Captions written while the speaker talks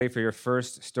For your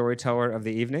first storyteller of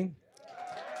the evening?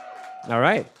 All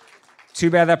right.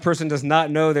 Too bad that person does not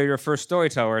know they're your first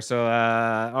storyteller. So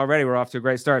already we're off to a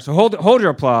great start. So hold your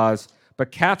applause.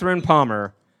 But Catherine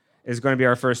Palmer is going to be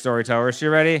our first storyteller. Is she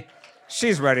ready?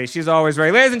 She's ready. She's always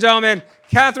ready. Ladies and gentlemen,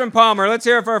 Catherine Palmer. Let's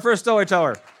hear it for our first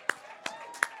storyteller.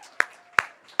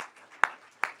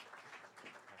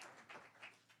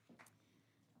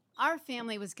 Our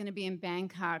family was going to be in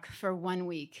Bangkok for 1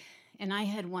 week, and I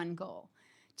had one goal: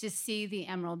 to see the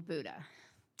Emerald Buddha.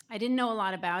 I didn't know a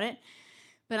lot about it,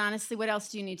 but honestly, what else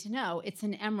do you need to know? It's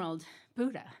an Emerald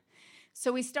Buddha.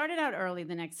 So we started out early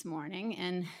the next morning,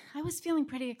 and I was feeling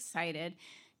pretty excited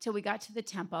till we got to the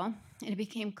temple, and it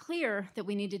became clear that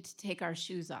we needed to take our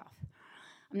shoes off.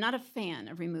 I'm not a fan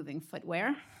of removing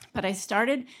footwear, but I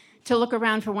started to look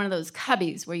around for one of those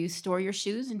cubbies where you store your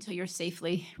shoes until you're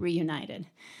safely reunited.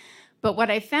 But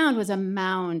what I found was a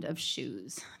mound of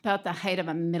shoes, about the height of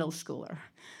a middle schooler.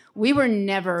 We were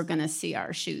never going to see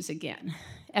our shoes again.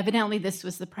 Evidently, this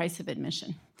was the price of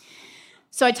admission.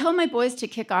 So I told my boys to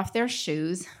kick off their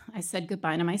shoes. I said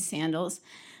goodbye to my sandals.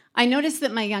 I noticed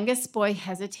that my youngest boy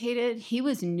hesitated. He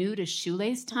was new to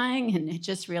shoelace tying and had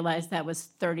just realized that was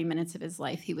 30 minutes of his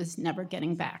life he was never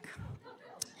getting back.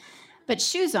 But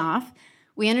shoes off,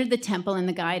 we entered the temple, and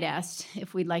the guide asked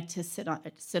if we'd like to sit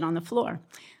on the floor.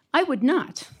 I would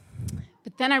not.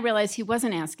 But then I realized he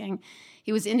wasn't asking.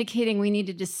 He was indicating we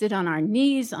needed to sit on our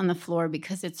knees on the floor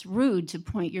because it's rude to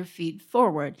point your feet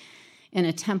forward in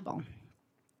a temple.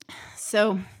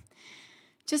 So,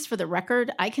 just for the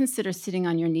record, I consider sitting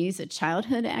on your knees a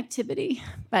childhood activity,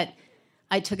 but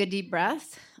I took a deep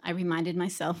breath, I reminded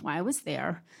myself why I was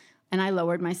there, and I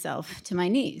lowered myself to my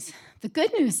knees. The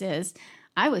good news is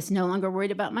I was no longer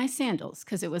worried about my sandals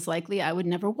because it was likely I would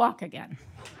never walk again.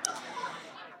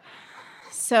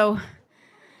 So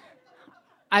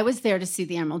I was there to see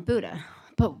the Emerald Buddha,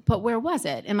 but where was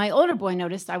it? And my older boy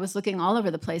noticed I was looking all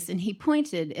over the place, and he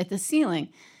pointed at the ceiling.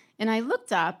 And I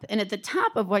looked up, and at the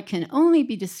top of what can only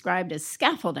be described as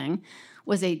scaffolding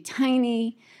was a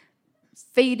tiny,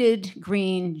 faded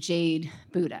green jade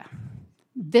Buddha.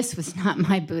 This was not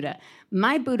my Buddha.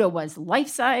 My Buddha was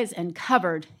life-size and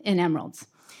covered in emeralds.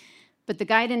 But the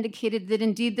guide indicated that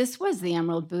indeed this was the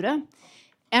Emerald Buddha,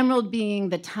 emerald being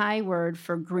the Thai word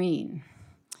for green.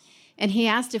 And he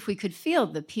asked if we could feel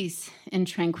the peace and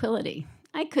tranquility.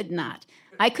 I could not.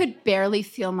 I could barely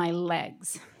feel my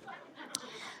legs.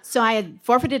 So I had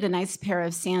forfeited a nice pair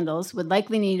of sandals, would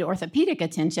likely need orthopedic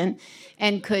attention,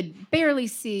 and could barely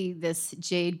see this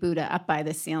jade Buddha up by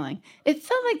the ceiling. It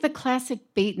felt like the classic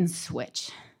bait and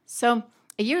switch. So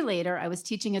a year later, I was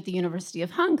teaching at the University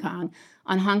of Hong Kong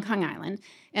on Hong Kong Island,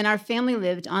 and our family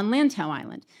lived on Lantau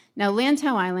Island. Now,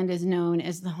 Lantau Island is known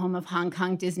as the home of Hong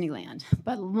Kong Disneyland,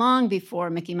 but long before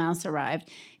Mickey Mouse arrived,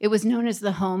 it was known as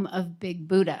the home of Big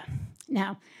Buddha.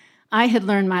 Now, I had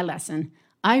learned my lesson.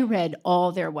 I read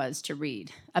all there was to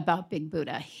read about Big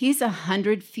Buddha. He's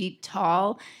 100 feet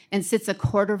tall and sits a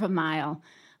quarter of a mile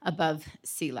above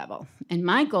sea level. And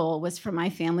my goal was for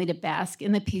my family to bask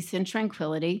in the peace and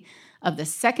tranquility of the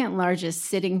second largest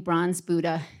sitting bronze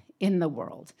Buddha in the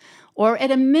world. Or at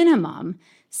a minimum,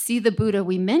 see the Buddha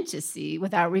we meant to see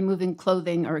without removing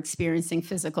clothing or experiencing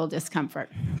physical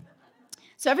discomfort.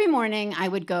 So every morning I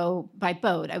would go by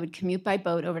boat. I would commute by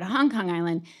boat over to Hong Kong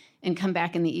Island and come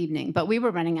back in the evening. But we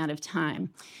were running out of time.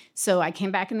 So I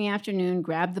came back in the afternoon,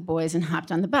 grabbed the boys, and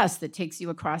hopped on the bus that takes you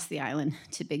across the island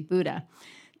to Big Buddha.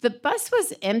 The bus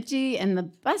was empty, and the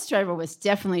bus driver was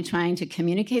definitely trying to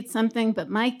communicate something, but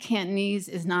my Cantonese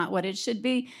is not what it should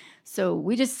be, so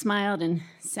we just smiled and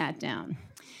sat down.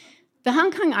 The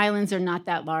Hong Kong Islands are not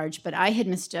that large, but I had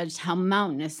misjudged how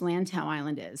mountainous Lantau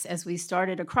Island is as we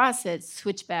started across it,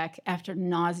 switchback after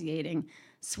nauseating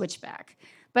switchback.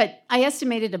 But I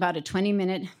estimated about a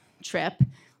 20-minute trip.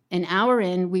 An hour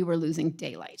in, we were losing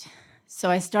daylight. So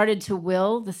I started to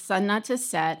will the sun not to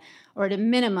set, or at a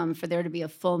minimum for there to be a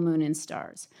full moon and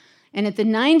stars. And at the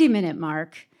 90-minute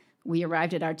mark, we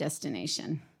arrived at our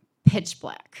destination. Pitch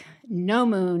black. No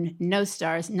moon, no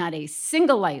stars, not a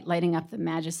single light lighting up the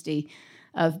majesty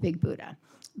of Big Buddha.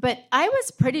 But I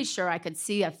was pretty sure I could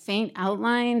see a faint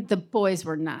outline. The boys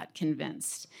were not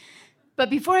convinced. But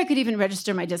before I could even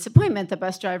register my disappointment, the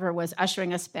bus driver was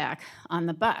ushering us back on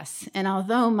the bus. And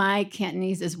although my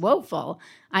Cantonese is woeful,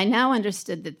 I now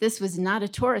understood that this was not a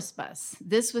tourist bus.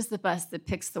 This was the bus that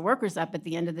picks the workers up at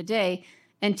the end of the day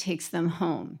and takes them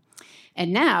home.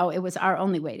 And now it was our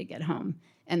only way to get home.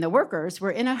 And the workers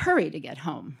were in a hurry to get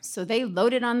home. So they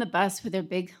loaded on the bus with their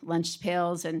big lunch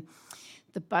pails, and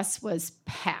the bus was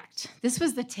packed. This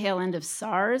was the tail end of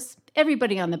SARS,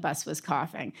 everybody on the bus was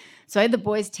coughing. So I had the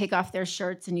boys take off their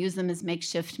shirts and use them as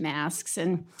makeshift masks.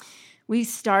 And we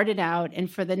started out,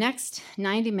 and for the next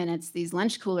 90 minutes, these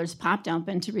lunch coolers popped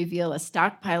open to reveal a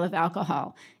stockpile of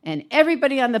alcohol. And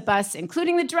everybody on the bus,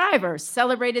 including the driver,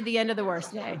 celebrated the end of the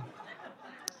worst day.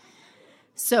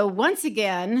 So once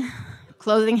again,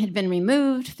 clothing had been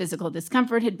removed, physical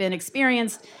discomfort had been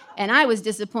experienced, and I was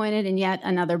disappointed in yet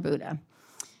another Buddha.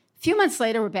 A few months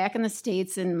later, we're back in the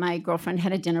States, and my girlfriend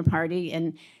had a dinner party,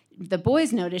 and the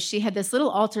boys noticed she had this little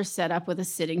altar set up with a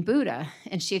sitting Buddha.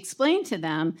 And she explained to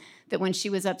them that when she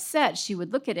was upset, she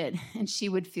would look at it and she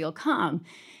would feel calm.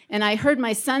 And I heard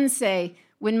my son say,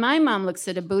 when my mom looks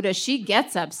at a Buddha, she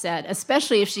gets upset,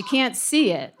 especially if she can't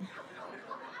see it.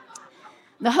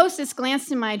 The hostess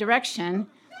glanced in my direction.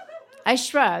 I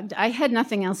shrugged. I had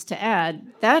nothing else to add.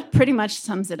 That pretty much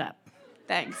sums it up.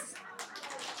 Thanks.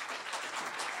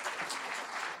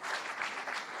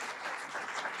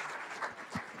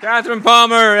 Catherine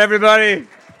Palmer, everybody.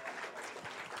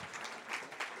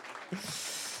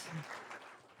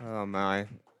 Oh my.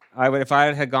 If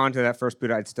I had gone to that first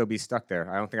Buddha, I'd still be stuck there.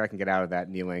 I don't think I can get out of that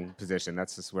kneeling position.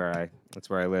 That's just where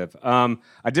I live.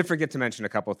 I did forget to mention a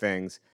couple things.